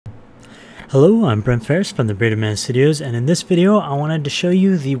Hello, I'm Brent Ferris from the Braided Man Studios, and in this video I wanted to show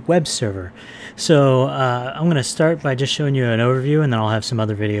you the web server. So I'm going to start by just showing you an overview, and then I'll have some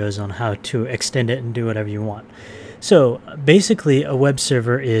other videos on how to extend it and do whatever you want. So basically a web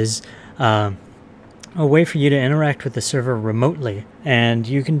server is a way for you to interact with the server remotely, and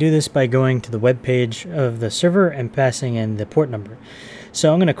you can do this by going to the web page of the server and passing in the port number.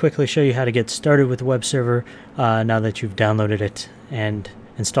 So I'm going to quickly show you how to get started with the web server now that you've downloaded it and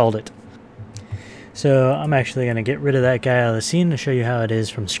installed it. So I'm actually going to get rid of that guy out of the scene to show you how it is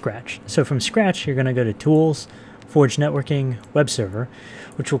from scratch. So from scratch, you're going to go to Tools, Forge Networking, Web Server,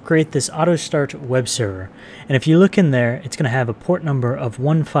 which will create this auto start web server. And if you look in there, it's going to have a port number of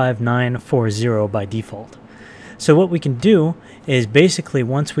 15940 by default. So what we can do is basically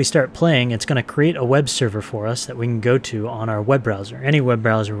once we start playing, it's going to create a web server for us that we can go to on our web browser. Any web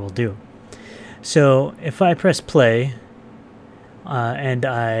browser will do. So if I press play and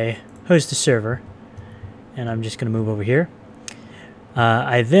I host a server, and I'm just going to move over here.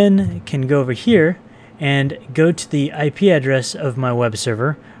 I then can go over here and go to the IP address of my web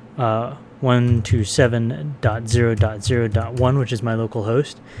server, 127.0.0.1, which is my local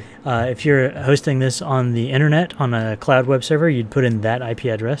host. If you're hosting this on the internet on a cloud web server, you'd put in that IP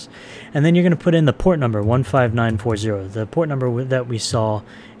address, and then you're going to put in the port number 15940, the port number that we saw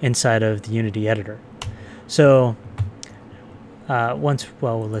inside of the Unity editor. So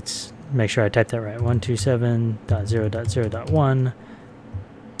let's make sure I type that right. 127.0.0.1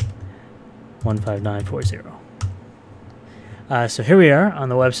 15940. So here we are on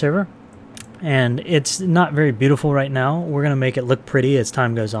the web server, and it's not very beautiful right now. We're going to make it look pretty as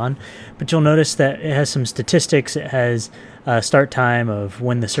time goes on, but you'll notice that it has some statistics. It has a start time of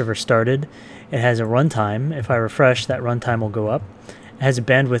when the server started. It has a runtime. If I refresh, that runtime will go up. It has a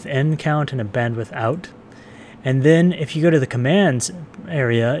bandwidth in count and a bandwidth out. And then if you go to the commands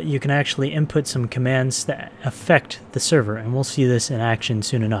area, you can actually input some commands that affect the server, and we'll see this in action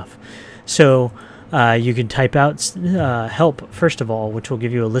soon enough. So you can type out help first of all, which will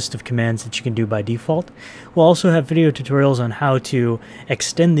give you a list of commands that you can do by default. We'll also have video tutorials on how to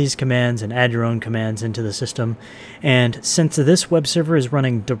extend these commands and add your own commands into the system. And since this web server is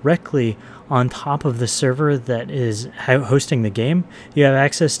running directly on top of the server that is hosting the game, you have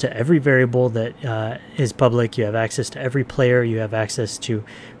access to every variable that is public, you have access to every player, you have access to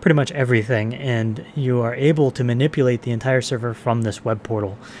pretty much everything, and you are able to manipulate the entire server from this web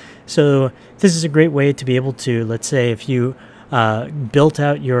portal. So this is a great way to be able to, let's say if you built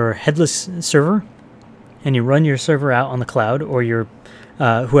out your headless server and you run your server out on the cloud, or your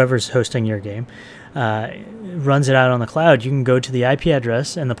whoever's hosting your game runs it out on the cloud, you can go to the IP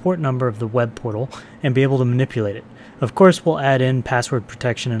address and the port number of the web portal and be able to manipulate it. Of course, we'll add in password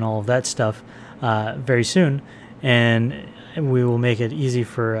protection and all of that stuff very soon, and we will make it easy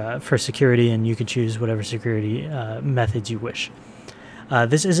for security, and you can choose whatever security methods you wish.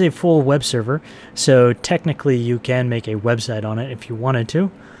 This is a full web server, so technically you can make a website on it if you wanted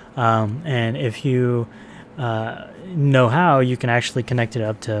to, and if you know how, you can actually connect it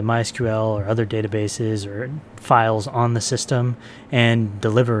up to MySQL or other databases or files on the system and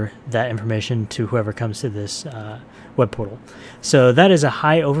deliver that information to whoever comes to this web portal. So that is a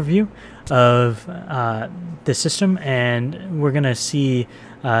high overview of the system, and we're going to see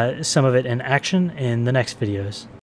some of it in action in the next videos.